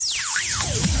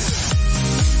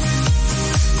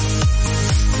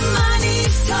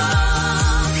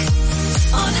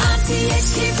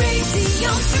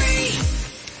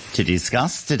To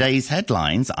discuss today's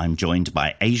headlines, I'm joined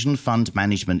by Asian Fund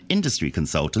Management Industry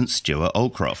Consultant Stewart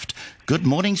Aldcroft. Good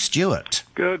morning, Stewart.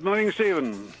 Good morning,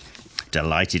 Steven.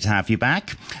 Delighted to have you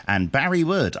back. And Barry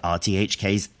Wood,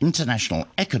 RTHK's International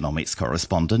Economics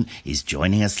Correspondent, is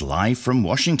joining us live from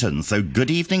Washington. So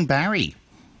good evening, Barry.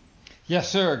 Yes,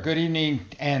 sir. Good evening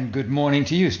and good morning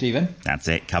to you, Stephen. That's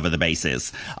it. Cover the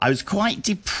bases. I was quite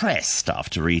depressed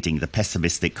after reading the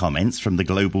pessimistic comments from the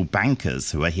global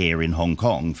bankers who are here in Hong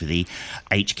Kong for the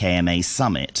HKMA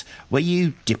summit. Were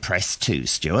you depressed too,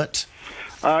 Stewart?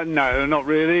 No, not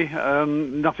really.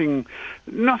 Nothing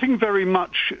very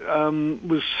much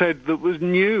was said that was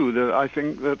new. I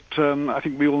think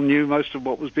we all knew most of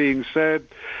what was being said.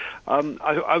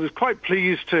 I was quite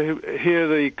pleased to hear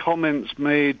the comments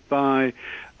made by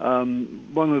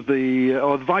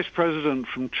the vice president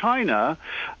from China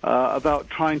about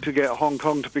trying to get Hong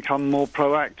Kong to become more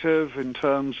proactive in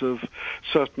terms of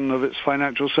certain of its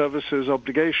financial services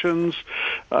obligations.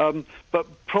 But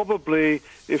probably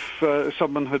if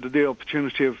someone had the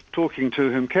opportunity of talking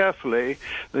to him carefully,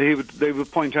 they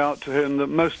would point out to him that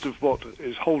most of what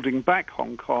is holding back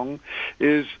Hong Kong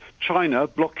is China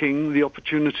blocking the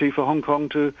opportunity for Hong Kong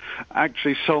to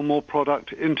actually sell more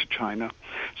product into China.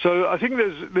 So I think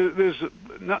there's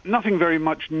nothing very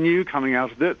much new coming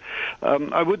out of it.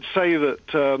 I would say that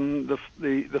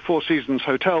the Four Seasons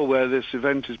Hotel, where this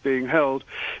event is being held,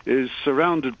 is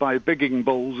surrounded by begging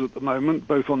bowls at the moment,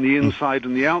 both on the inside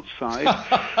and the outside.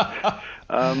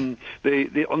 On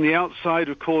the outside,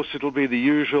 of course, it'll be the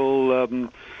usual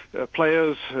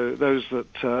players, those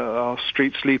that are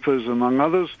street sleepers, among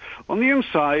others. On the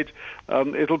inside,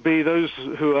 it'll be those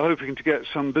who are hoping to get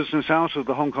some business out of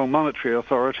the Hong Kong Monetary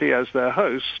Authority as their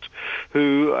host,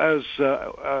 who, as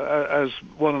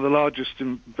one of the largest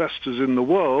investors in the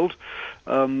world,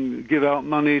 give out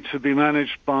money to be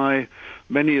managed by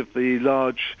many of the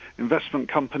large investment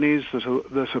companies that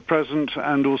are present,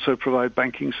 and also provide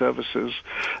banking services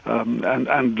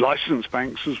and licensed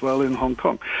banks as well in Hong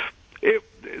Kong.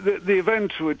 The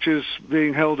event, which is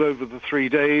being held over the 3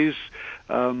 days,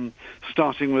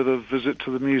 starting with a visit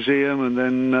to the museum and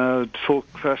then talk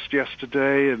fest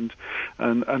yesterday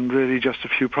and really just a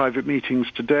few private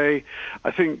meetings today,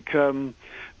 I think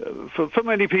for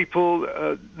many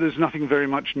people there's nothing very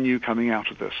much new coming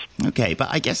out of this. Okay, but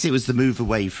I guess it was the move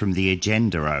away from the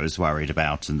agenda I was worried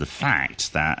about, and the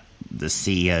fact that the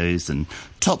CEOs and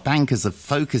top bankers are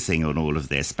focusing on all of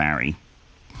this, Barry.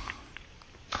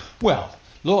 Well,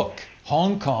 look,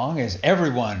 Hong Kong, as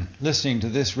everyone listening to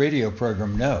this radio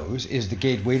program knows, is the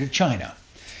gateway to China.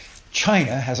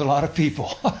 China has a lot of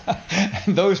people,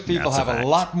 and those people have a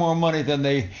lot more money than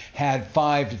they had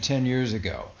 5 to 10 years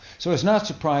ago. So it's not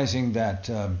surprising that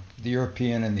the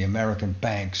European and the American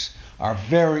banks are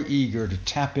very eager to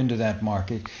tap into that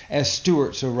market, as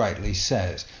Stewart so rightly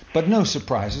says. But no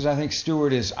surprises. I think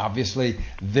Stewart is obviously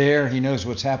there. He knows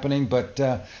what's happening. But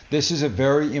this is a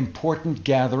very important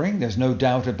gathering. There's no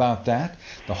doubt about that.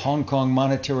 The Hong Kong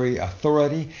Monetary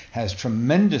Authority has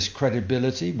tremendous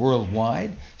credibility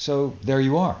worldwide. So there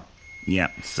you are. Yeah,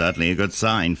 certainly a good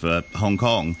sign for Hong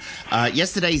Kong.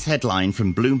 Yesterday's headline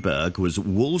from Bloomberg was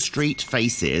Wall Street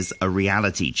faces a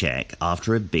reality check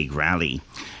after a big rally.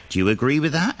 Do you agree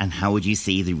with that? And how would you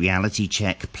see the reality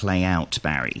check play out,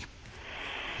 Barry?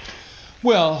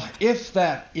 Well, if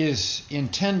that is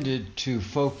intended to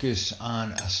focus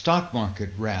on a stock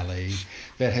market rally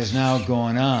that has now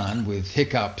gone on with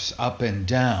hiccups up and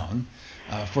down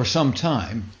for some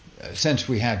time, since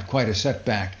we had quite a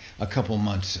setback a couple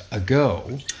months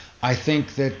ago, I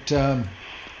think that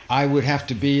I would have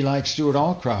to be like Stewart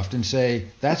Aldcroft and say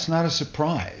that's not a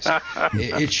surprise.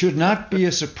 It should not be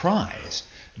a surprise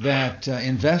that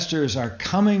investors are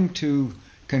coming to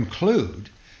conclude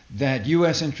that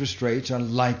U.S. interest rates are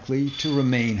likely to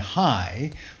remain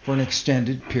high for an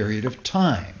extended period of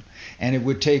time. And it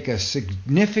would take a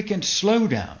significant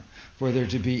slowdown for there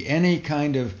to be any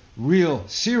kind of real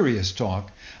serious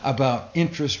talk about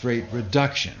interest rate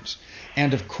reductions.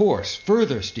 And of course,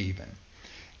 further, Stephen,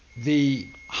 the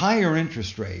higher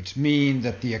interest rates mean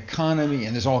that the economy,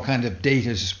 and there's all kinds of data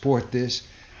to support this,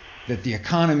 that the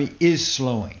economy is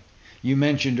slowing. You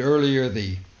mentioned earlier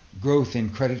the growth in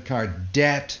credit card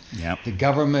debt. Yep. The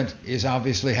government is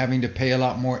obviously having to pay a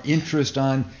lot more interest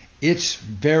on its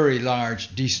very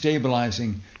large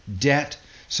destabilizing debt.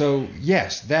 So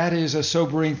yes, that is a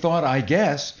sobering thought, I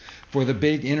guess, for the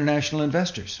big international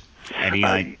investors.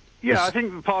 Any Yeah, I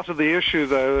think part of the issue,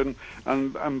 though,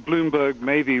 and Bloomberg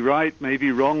may be right, may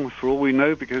be wrong, for all we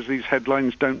know, because these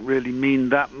headlines don't really mean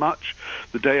that much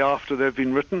the day after they've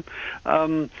been written.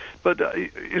 But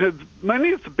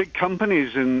many of the big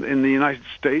companies in the United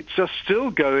States are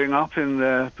still going up in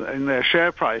their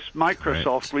share price.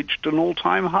 Microsoft reached an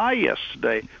all-time high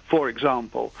yesterday, for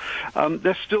example.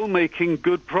 They're still making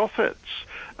good profits.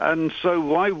 And so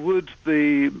why would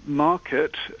the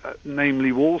market,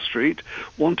 namely Wall Street,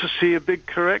 want to see a big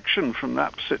correction from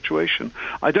that situation?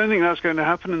 I don't think that's going to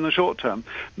happen in the short term.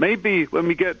 Maybe when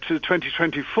we get to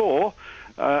 2024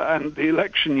 and the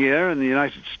election year in the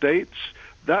United States,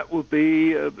 that will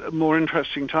be a more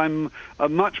interesting time, a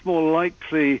much more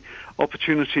likely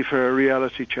opportunity for a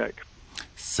reality check.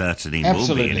 Certainly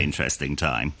Absolutely. will be an interesting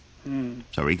time.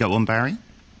 Sorry, go on, Barry.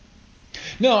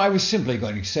 No, I was simply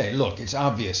going to say, look, it's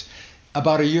obvious.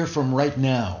 About a year from right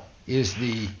now is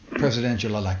the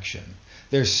presidential election.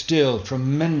 There's still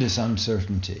tremendous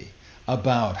uncertainty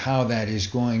about how that is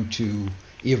going to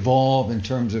evolve in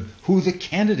terms of who the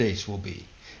candidates will be.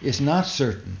 It's not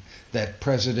certain that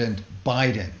President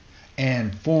Biden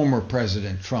and former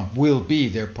President Trump will be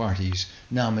their party's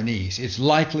nominees. It's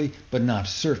likely, but not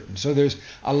certain. So there's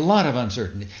a lot of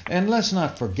uncertainty. And let's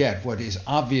not forget what is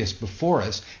obvious before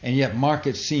us, and yet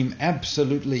markets seem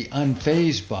absolutely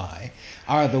unfazed by,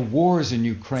 are the wars in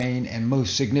Ukraine, and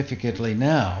most significantly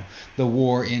now, the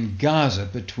war in Gaza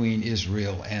between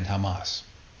Israel and Hamas.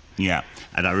 Yeah,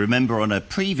 and I remember on a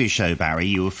previous show, Barry,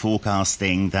 you were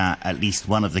forecasting that at least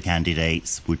one of the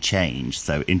candidates would change.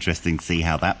 So interesting to see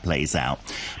how that plays out.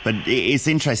 But it's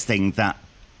interesting that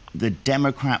the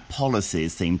Democrat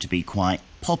policies seem to be quite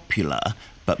popular,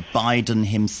 but Biden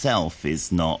himself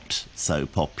is not so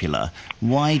popular.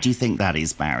 Why do you think that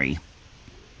is, Barry?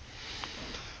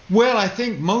 Well, I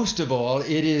think most of all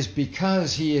it is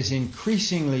because he is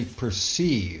increasingly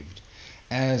perceived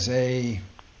as a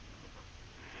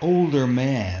older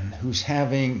man who's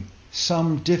having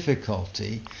some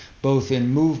difficulty both in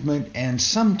movement and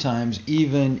sometimes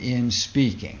even in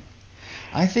speaking.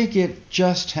 I think it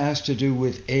just has to do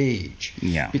with age.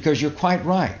 Yeah. Because you're quite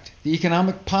right. The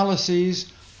economic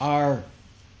policies are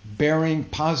bearing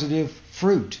positive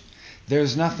fruit.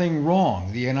 There's nothing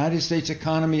wrong. The United States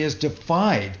economy has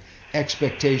defied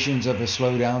expectations of a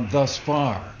slowdown thus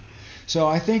far. So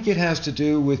I think it has to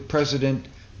do with President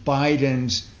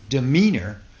Biden's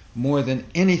demeanor more than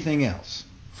anything else.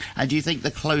 And do you think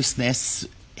the closeness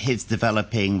he's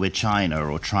developing with China,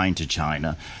 or trying to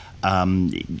China,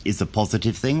 is a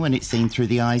positive thing when it's seen through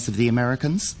the eyes of the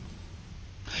Americans?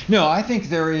 No, I think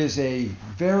there is a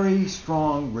very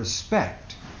strong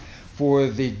respect for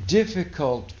the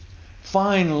difficult,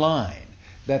 fine line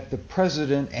that the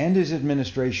president and his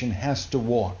administration has to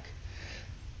walk.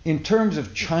 In terms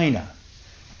of China,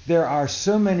 there are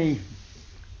so many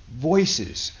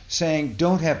voices saying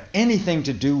don't have anything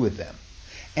to do with them.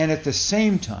 And at the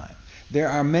same time, there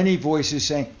are many voices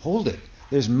saying, hold it,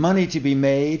 there's money to be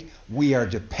made. We are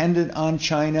dependent on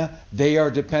China. They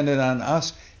are dependent on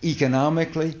us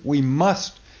economically. We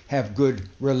must have good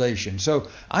relations. So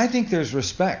I think there's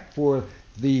respect for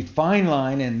the fine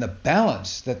line and the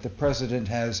balance that the president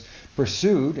has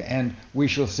pursued, and we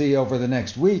shall see over the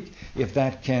next week if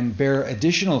that can bear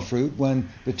additional fruit when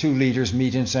the two leaders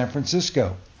meet in San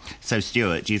Francisco. So,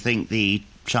 Stewart, do you think the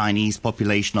Chinese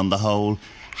population on the whole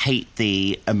hate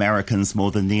the Americans more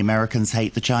than the Americans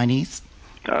hate the Chinese?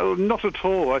 Oh, not at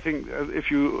all. I think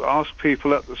if you ask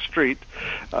people at the street,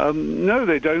 no,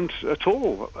 they don't at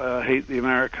all hate the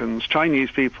Americans.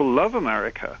 Chinese people love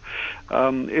America.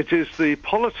 It is the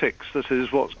politics that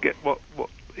is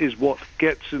what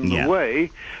gets in the way,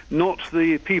 not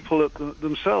the people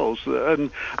themselves.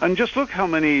 And just look how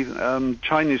many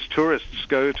Chinese tourists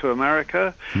go to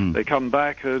America. They come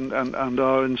back and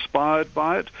are inspired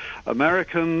by it.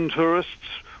 American tourists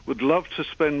would love to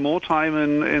spend more time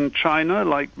in China,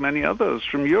 like many others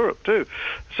from Europe too.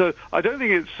 So I don't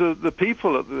think it's the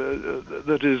people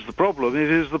that is the problem.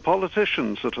 It is the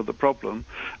politicians that are the problem.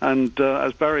 And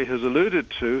as Barry has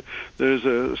alluded to, there's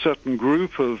a certain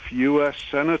group of U.S.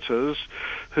 senators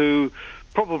who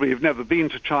probably have never been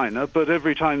to China, but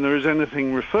every time there is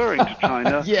anything referring to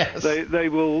China, yes. they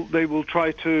will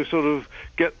try to sort of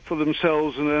get for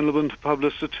themselves an element of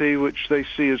publicity which they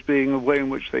see as being a way in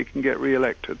which they can get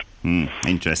re-elected.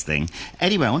 Interesting.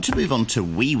 Anyway, I want to move on to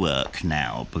WeWork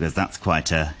now, because that's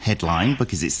quite a headline,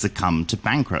 because it's succumbed to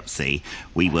bankruptcy.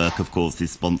 WeWork, of course,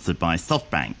 is sponsored by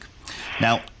SoftBank.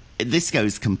 Now, this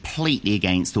goes completely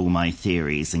against all my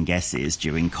theories and guesses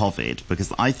during COVID,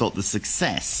 because I thought the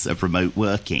success of remote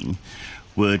working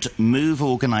would move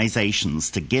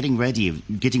organisations to getting rid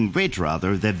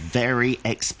of their very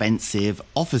expensive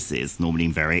offices, normally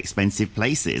in very expensive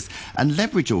places, and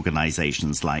leverage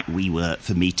organisations like WeWork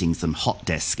for meetings and hot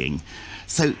desking.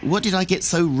 So what did I get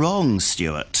so wrong,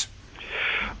 Stewart?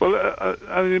 Well,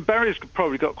 I mean, Barry's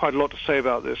probably got quite a lot to say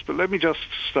about this, but let me just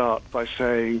start by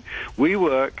saying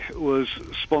WeWork was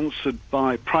sponsored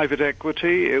by private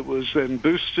equity. It was then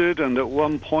boosted and at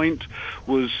one point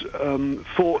was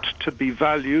thought to be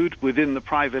valued within the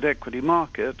private equity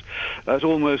market at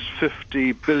almost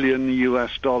 $50 billion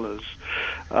US.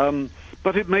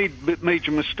 But it made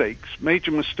major mistakes. Major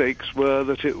mistakes were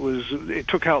that it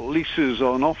took out leases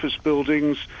on office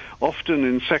buildings, often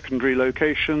in secondary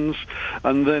locations,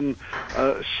 and then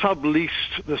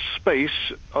subleased the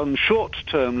space on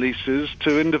short-term leases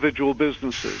to individual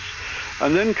businesses.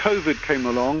 And then COVID came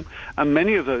along, and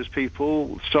many of those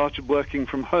people started working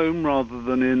from home rather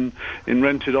than in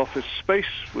rented office space,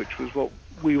 which was what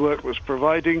WeWork was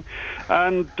providing,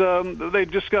 and they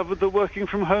discovered that working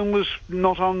from home was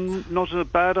not a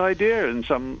bad idea in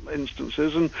some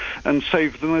instances, and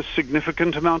saved them a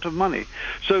significant amount of money.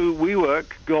 So WeWork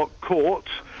got caught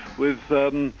with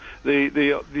the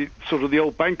sort of the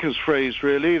old banker's phrase,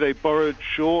 really. They borrowed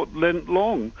short, lent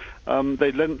long.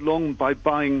 They lent long by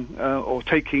buying or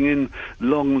taking in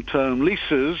long-term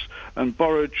leases, and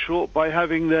borrowed short by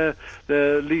having their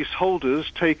leaseholders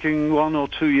taking 1 or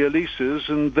 2 year leases,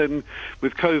 and then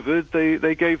with COVID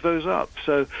they gave those up.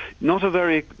 So not a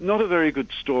very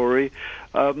good story.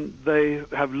 They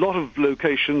have a lot of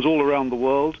locations all around the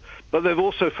world, but they've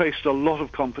also faced a lot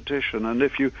of competition. And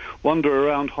if you wander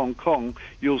around Hong Kong,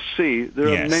 you'll see there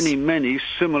are many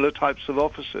similar types of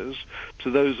offices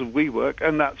to those of WeWork,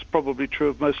 and that's probably true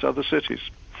of most other cities.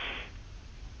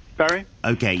 Barry?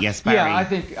 Okay, yes, Barry. Yeah, I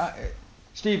think,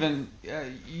 Stephen,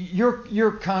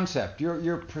 your concept,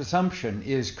 your presumption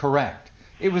is correct.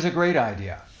 It was a great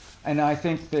idea. And I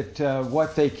think that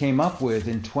what they came up with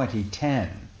in 2010,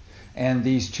 and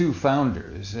these two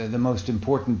founders, the most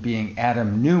important being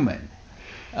Adam Newman,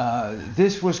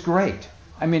 this was great.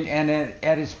 I mean, and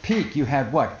at its peak, you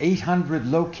had, 800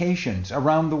 locations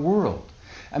around the world.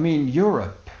 I mean,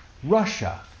 Europe,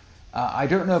 Russia, I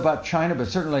don't know about China, but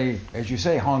certainly, as you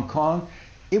say, Hong Kong,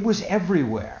 it was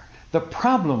everywhere. The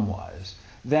problem was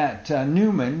that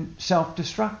Newman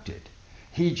self-destructed.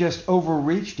 He just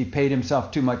overreached. He paid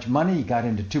himself too much money. He got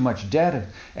into too much debt,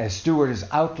 as Stewart has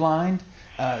outlined.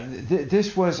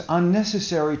 This was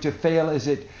unnecessary to fail as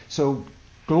it so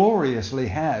gloriously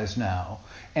has now.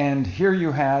 And here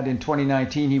you had, in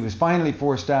 2019, he was finally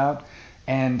forced out.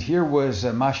 And here was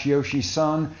Masayoshi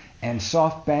Son and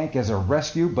SoftBank as a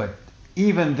rescue, but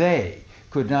even they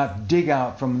could not dig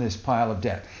out from this pile of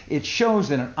debt. It shows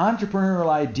that an entrepreneurial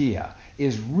idea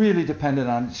is really dependent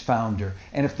on its founder.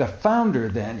 And if the founder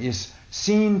then is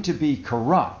seen to be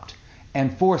corrupt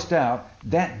and forced out,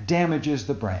 that damages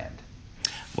the brand.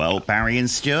 Well, Barry and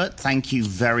Stewart, thank you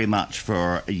very much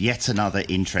for yet another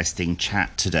interesting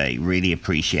chat today. Really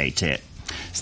appreciate it.